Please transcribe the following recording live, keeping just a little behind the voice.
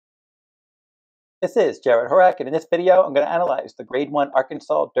This is Jarrod Horak, and in this video, I'm going to analyze the Grade 1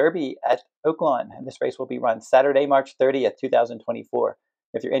 Arkansas Derby at Oaklawn, and this race will be run Saturday, March 30th, 2024.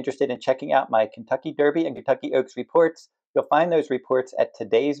 If you're interested in checking out my Kentucky Derby and Kentucky Oaks reports, you'll find those reports at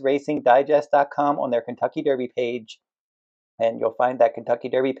todaysracingdigest.com on their Kentucky Derby page, and you'll find that Kentucky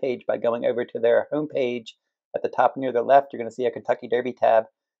Derby page by going over to their homepage. At the top near the left, you're going to see a Kentucky Derby tab,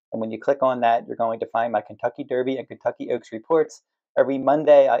 and when you click on that, you're going to find my Kentucky Derby and Kentucky Oaks reports. Every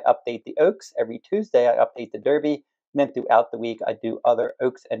Monday, I update the Oaks. Every Tuesday, I update the Derby. And then throughout the week, I do other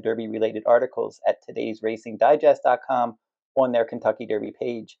Oaks and Derby related articles at todaysracingdigest.com on their Kentucky Derby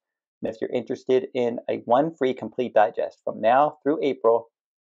page. And if you're interested in one free complete digest from now through April,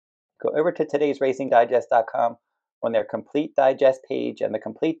 go over to todaysracingdigest.com on their complete digest page, and the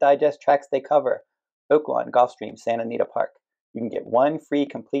complete digest tracks they cover: Oaklawn, Gulfstream, Santa Anita Park. You can get one free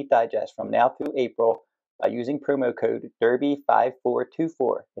complete digest from now through April by using promo code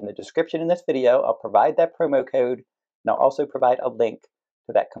DERBY5424. In the description in this video, I'll provide that promo code, and I'll also provide a link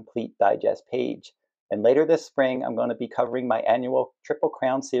to that complete digest page. And later this spring, I'm going to be covering my annual Triple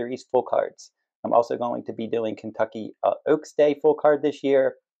Crown Series full cards. I'm also going to be doing Kentucky Oaks Day full card this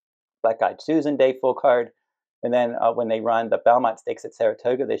year, Black Eyed Susan Day full card, and then when they run the Belmont Stakes at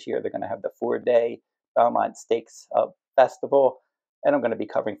Saratoga this year, they're going to have the 4-day Belmont Stakes Festival, and I'm going to be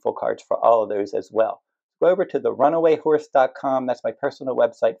covering full cards for all of those as well. Go over to the runawayhorse.com. That's my personal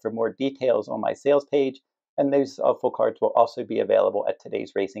website for more details on my sales page, and those full cards will also be available at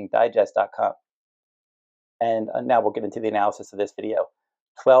todaysracingdigest.com. And now we'll get into the analysis of this video.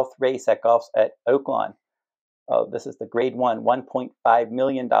 12th race at Oaklawn. This is the Grade 1 $1.5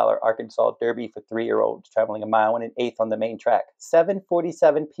 million Arkansas Derby for 3-year-olds, traveling 1 1/8 on the main track.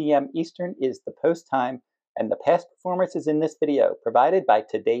 7:47 p.m. Eastern is the post time, and the past performance is in this video, provided by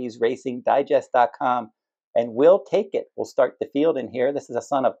todaysracingdigest.com. And Will Take It will start the field in here. This is a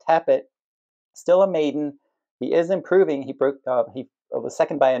son of Patriot, still a maiden. He is improving. He was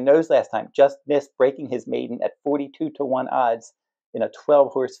second by a nose last time, just missed breaking his maiden at 42-1 odds in a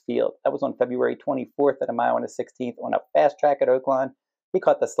 12-horse field. That was on February 24th at 1 1/16 on a fast track at Oaklawn. He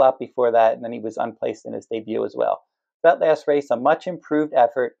caught the slop before that, and then he was unplaced in his debut as well. That last race, a much improved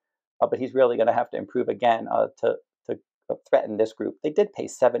effort, but he's really going to have to improve again to threaten this group. They did pay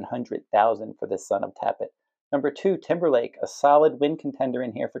 $700,000 for this son of Patriot. Number 2, Timberlake, a solid win contender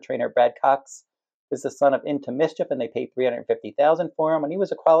in here for trainer Brad Cox. This is the son of Into Mischief, and they paid $350,000 for him, and he was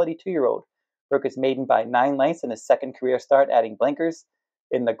a quality 2-year-old. Broke his maiden by 9 lengths in his second career start, adding blinkers.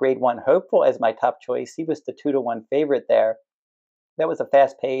 In the Grade 1 Hopeful as my top choice, he was the 2-1 favorite there. That was a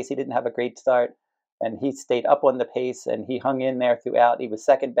fast pace. He didn't have a great start, and he stayed up on the pace, and he hung in there throughout. He was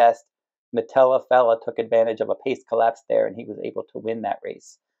second best. Natella Fella took advantage of a pace collapse there, and he was able to win that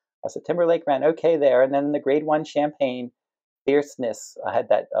race. So Timberlake ran okay there, and then in the Grade 1 Champagne, Fierceness had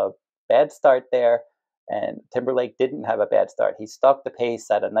that bad start there, and Timberlake didn't have a bad start. He stalked the pace,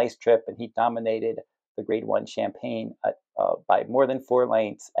 had a nice trip, and he dominated the Grade 1 Champagne by more than 4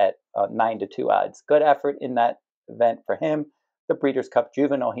 lengths at 9-2 odds. Good effort in that event for him. The Breeders' Cup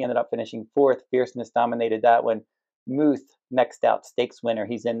Juvenile, he ended up finishing 4th. Fierceness dominated that one. Muth, next out stakes winner,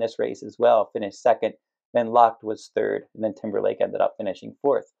 he's in this race as well, finished 2nd. Then Locked was 3rd, and then Timberlake ended up finishing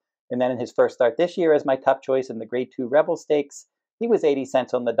 4th. And then in his first start this year as my top choice in the Grade 2 Rebel Stakes, he was 80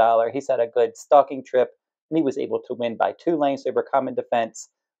 cents on the dollar. He's had a good stalking trip, and he was able to win by 2 lengths over Common Defense.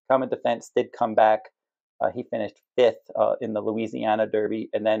 Common Defense did come back. He finished 5th in the Louisiana Derby,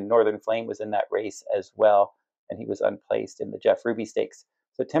 and then Northern Flame was in that race as well, and he was unplaced in the Jeff Ruby Stakes.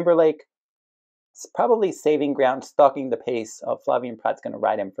 So Timberlake is probably saving ground, stalking the pace. Flavien Prat's going to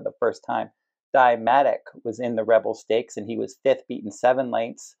ride him for the first time. Dimatic was in the Rebel Stakes, and he was 5th, beaten 7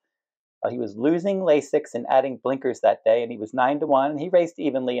 lengths. He was losing Lasix and adding blinkers that day, and he was 9-1, and he raced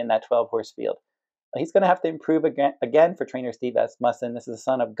evenly in that 12-horse field. He's going to have to improve again for trainer Steve Asmussen. This is a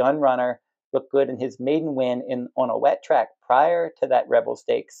son of Gun Runner. Looked good in his maiden win on a wet track prior to that Rebel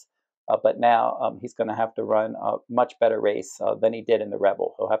Stakes, but now he's going to have to run a much better race than he did in the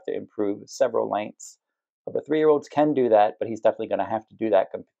Rebel. He'll have to improve several lengths. The 3-year-olds can do that, but he's definitely going to have to do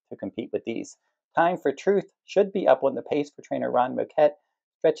that to compete with these. Time for Truth should be up on the pace for trainer Ron Moquette.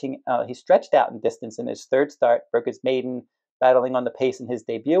 He stretched out in distance in his 3rd start, broke his maiden, battling on the pace in his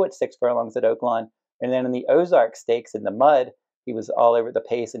debut at 6 furlongs at Oaklawn. And then in the Ozark Stakes in the mud, he was all over the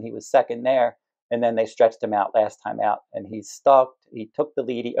pace, and he was 2nd there. And then they stretched him out last time out, and he stalked. He took the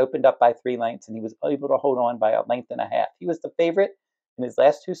lead. He opened up by 3 lengths, and he was able to hold on by 1.5 lengths. He was the favorite in his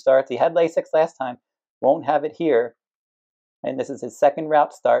last 2 starts. He had Lasix last time, won't have it here. And this is his 2nd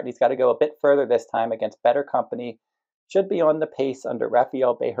route start. He's got to go a bit further this time against better company. Should be on the pace under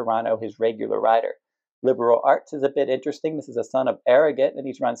Rafael Bejarano, his regular rider. Liberal Arts is a bit interesting. This is a son of Arrogant, and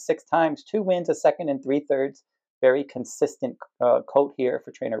he's run 6 times, 2 wins, a second and 3/3. Very consistent colt here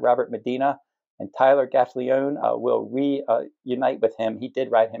for trainer Robert Medina. And Tyler Gaffalione will reunite with him. He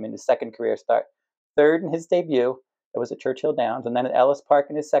did ride him in his second career start. Third in his debut, it was at Churchill Downs. And then at Ellis Park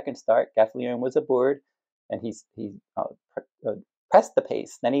in his second start, Gaffalione was aboard, and he pressed the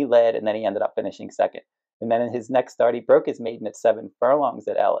pace. Then he led, and then he ended up finishing second. And then in his next start, he broke his maiden at 7 furlongs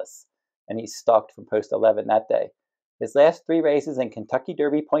at Ellis, and he stalked from post 11 that day. His last 3 races in Kentucky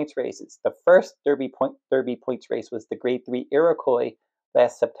Derby points races. The first Derby points race was the Grade 3 Iroquois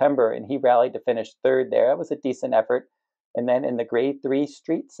last September, and he rallied to finish 3rd there. That was a decent effort. And then in the Grade 3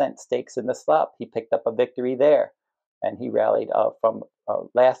 Street Scent Stakes in the Slop, he picked up a victory there, and he rallied from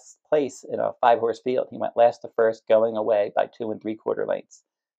last place in a 5-horse field. He went last to first, going away by 2 3/4 lengths.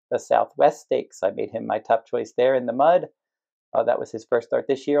 The Southwest Stakes, I made him my top choice there in the mud. That was his first start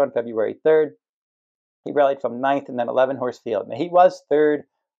this year on February 3rd. He rallied from 9th and then 11-horse field. Now, he was 3rd,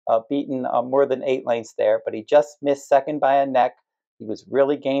 beaten more than 8 lengths there, but he just missed second by a neck. He was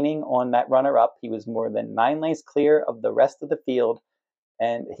really gaining on that runner-up. He was more than 9 lengths clear of the rest of the field,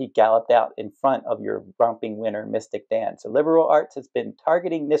 and he galloped out in front of your romping winner, Mystik Dan. So Liberal Arts has been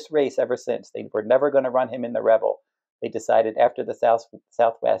targeting this race ever since. They were never going to run him in the Rebel. They decided after the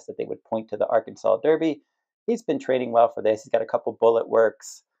Southwest that they would point to the Arkansas Derby. He's been training well for this. He's got a couple bullet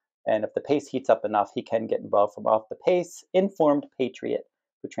works, and if the pace heats up enough, he can get involved from off the pace. Informed Patriot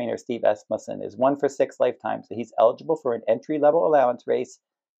for trainer Steve Esmussen is 1 for 6 lifetime, so he's eligible for an entry-level allowance race.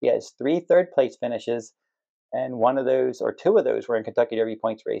 He has 3 third-place finishes, and 1 of those, or 2 of those, were in Kentucky Derby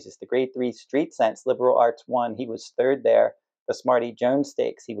points races. The Grade 3 Street Sense, Liberal Arts won. He was 3rd there. The Smarty Jones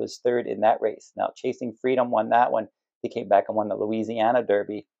Stakes, he was 3rd in that race. Now, Chasing Freedom won that one. He came back and won the Louisiana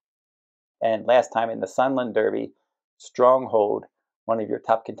Derby. And last time in the Sunland Derby, Stronghold, one of your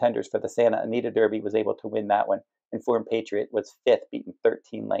top contenders for the Santa Anita Derby, was able to win that one. Informed Patriot was 5th, beaten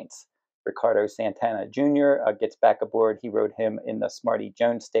 13 lengths. Ricardo Santana Jr. Gets back aboard. He rode him in the Smarty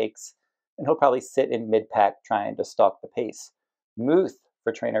Jones Stakes, and he'll probably sit in mid-pack trying to stalk the pace. Muth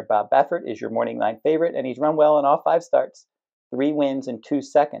for trainer Bob Baffert is your morning line favorite, and he's run well in all 5 starts, 3 wins in 2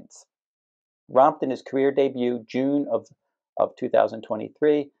 seconds. Romped in his career debut June of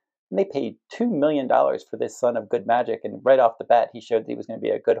 2023. And they paid $2 million for this son of Good Magic, and right off the bat, he showed that he was going to be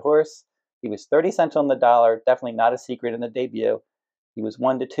a good horse. He was 30 cents on the dollar, definitely not a secret in the debut. He was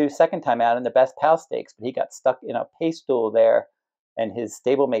 1-2 second time out in the Best Pal Stakes, but he got stuck in a pace duel there, and his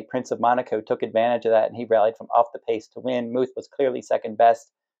stablemate Prince of Monaco took advantage of that, and he rallied from off the pace to win. Muth was clearly second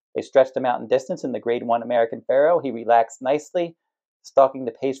best. They stretched him out in distance in the Grade 1 American Pharoah. He relaxed nicely, stalking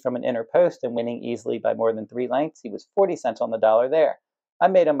the pace from an inner post and winning easily by more than 3 lengths. He was 40 cents on the dollar there. I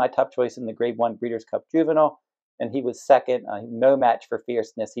made him my top choice in the Grade 1 Breeders' Cup Juvenile, and he was second. No match for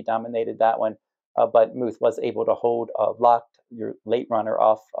fierceness. He dominated that one, but Muth was able to hold locked your late runner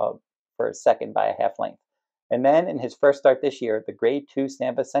off for a second by a half length. And then in his first start this year, the Grade 2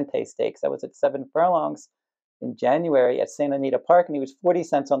 San Vicente Stakes, that was at 7 furlongs in January at Santa Anita Park, and he was 40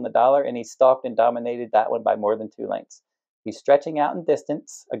 cents on the dollar, and he stalked and dominated that one by more than 2 lengths. He's stretching out in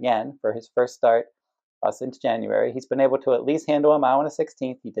distance again for his first start since January. He's been able to at least handle a mile and a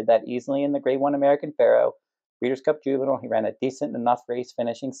 16th. He did that easily in the Grade 1 American Pharoah. Breeders' Cup Juvenile, he ran a decent enough race,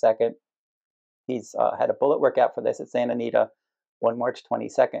 finishing second. He's had a bullet workout for this at Santa Anita on March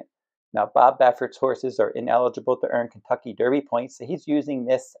 22nd. Now, Bob Baffert's horses are ineligible to earn Kentucky Derby points, so he's using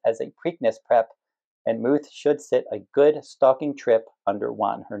this as a Preakness prep, and Muth should sit a good stalking trip under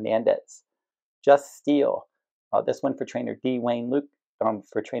Juan Hernandez. Just Steel, this one for trainer D. Wayne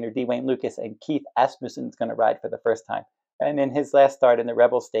Lucas, and Keith Asmussen is going to ride for the first time. And in his last start in the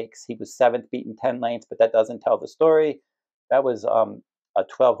Rebel Stakes, he was 7th, beaten 10 lengths, but that doesn't tell the story. That was a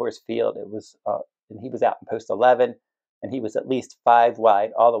 12-horse field. It was, and he was out in post 11, and he was at least 5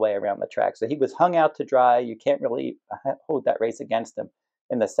 wide all the way around the track. So he was hung out to dry. You can't really hold that race against him.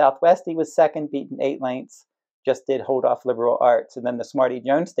 In the Southwest, he was 2nd, beaten 8 lengths. Just did hold off Liberal Arts. And then the Smarty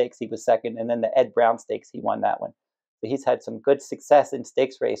Jones Stakes, he was 2nd. And then the Ed Brown Stakes, he won that one. So he's had some good success in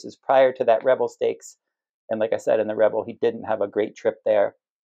stakes races prior to that Rebel Stakes. And like I said, in the Rebel, he didn't have a great trip there.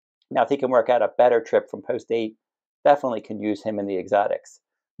 Now, if he can work out a better trip from post 8, definitely can use him in the exotics.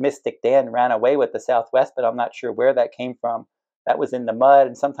 Mystik Dan ran away with the Southwest, but I'm not sure where that came from. That was in the mud,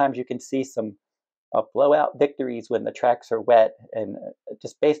 and sometimes you can see some blowout victories when the tracks are wet. And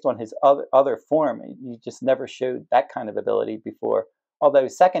just based on his other form, you just never showed that kind of ability before. Although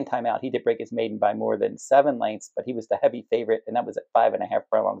second time out, he did break his maiden by more than 7 lengths, but he was the heavy favorite, and that was at 5.5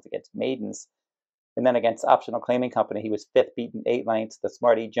 furlongs against maidens. And then against Optional Claiming Company, he was 5th, beaten 8 lengths. The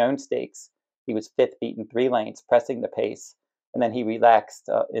Smarty Jones Stakes, he was 5th, beaten 3 lengths, pressing the pace. And then he relaxed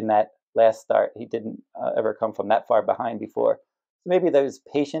in that last start. He didn't ever come from that far behind before. So maybe those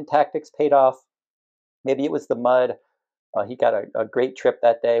patient tactics paid off. Maybe it was the mud. He got a great trip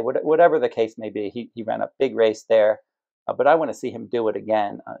that day. Whatever the case may be, he ran a big race there. But I want to see him do it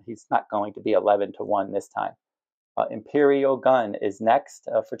again. He's not going to be 11-1 this time. Imperial Gun is next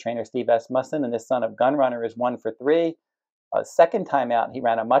for trainer Steve Asmussen, and this son of Gunrunner is 1 for 3. Second time out, he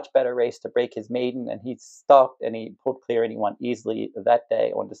ran a much better race to break his maiden, and he stalked and he pulled clear and he won easily that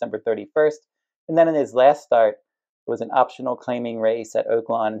day on December 31st. And then in his last start, it was an optional claiming race at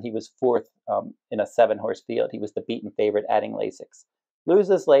Oaklawn, and he was 4th in a 7-horse field. He was the beaten favorite, adding Lasix.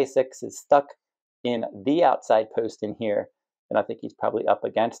 Loses Lasix, is stuck in the outside post in here, and I think he's probably up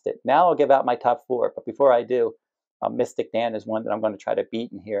against it. Now I'll give out my top 4, but before I do, Mystik Dan is one that I'm going to try to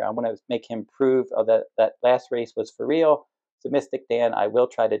beat in here. I want to make him prove that last race was for real. So Mystik Dan, I will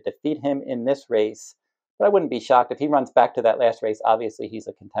try to defeat him in this race, but I wouldn't be shocked if he runs back to that last race. Obviously, he's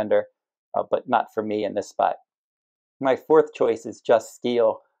a contender, but not for me in this spot. My 4th choice is Just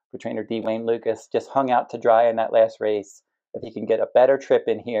Steel for trainer D. Wayne Lucas. Just hung out to dry in that last race. If he can get a better trip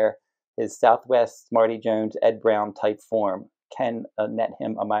in here, his Southwest Smarty Jones, Ed Brown type form can net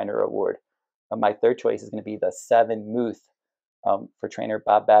him a minor award. My 3rd choice is going to be the 7 Muth for trainer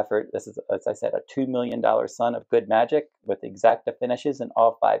Bob Baffert. This is, as I said, a $2 million son of good magic with exacta finishes in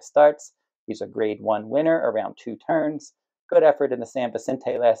all 5 starts. He's a grade 1 winner around 2 turns. Good effort in the San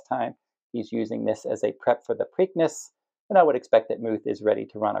Vicente last time. He's using this as a prep for the Preakness, and I would expect that Muth is ready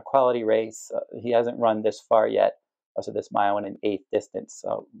to run a quality race. He hasn't run this far yet, so this mile and an 1/8 distance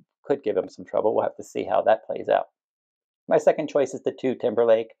could give him some trouble. We'll have to see how that plays out. My 2nd choice is the 2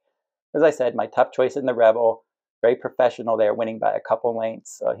 Timberlake. As I said, my top choice in the Rebel. Very professional there, winning by a couple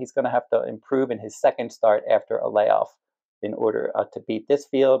lengths. He's going to have to improve in his 2nd start after a layoff in order to beat this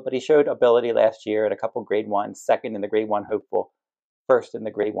field, but he showed ability last year at a couple grade 1s, 2nd in the grade 1 Hopeful, 1st in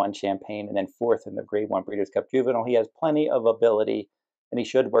the grade 1 Champagne, and then 4th in the grade 1 Breeders' Cup Juvenile. He has plenty of ability, and he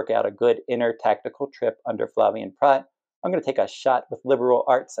should work out a good inner tactical trip under Flavien Prat. I'm going to take a shot with Liberal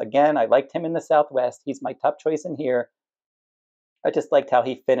Arts again. I liked him in the Southwest. He's my top choice in here. I just liked how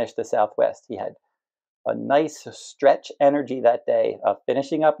he finished the Southwest. He had a nice stretch energy that day,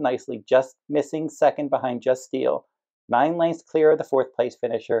 finishing up nicely, just missing 2nd behind Just Steel. 9 lengths clear of the 4th place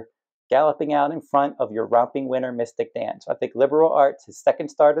finisher, galloping out in front of your romping winner, Mystik Dan. So I think Liberal Arts, his 2nd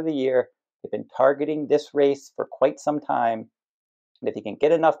start of the year, they've been targeting this race for quite some time. And if he can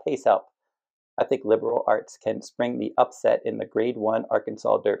get enough pace help, I think Liberal Arts can spring the upset in the grade 1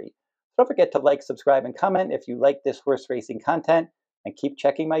 Arkansas Derby. Don't forget to like, subscribe, and comment if you like this horse racing content, and keep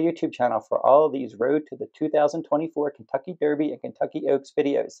checking my YouTube channel for all of these Road to the 2024 Kentucky Derby and Kentucky Oaks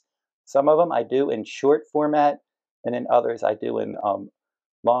videos. Some of them I do in short format, and then others I do in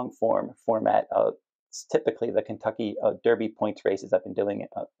long format. It's typically the Kentucky Derby points races. I've been doing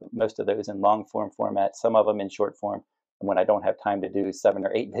most of those in long format, some of them in short form. And when I don't have time to do 7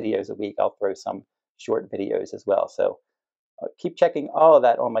 or 8 videos a week, I'll throw some short videos as well. So keep checking all of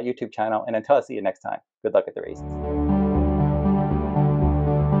that on my YouTube channel. And until I see you next time, good luck at the races.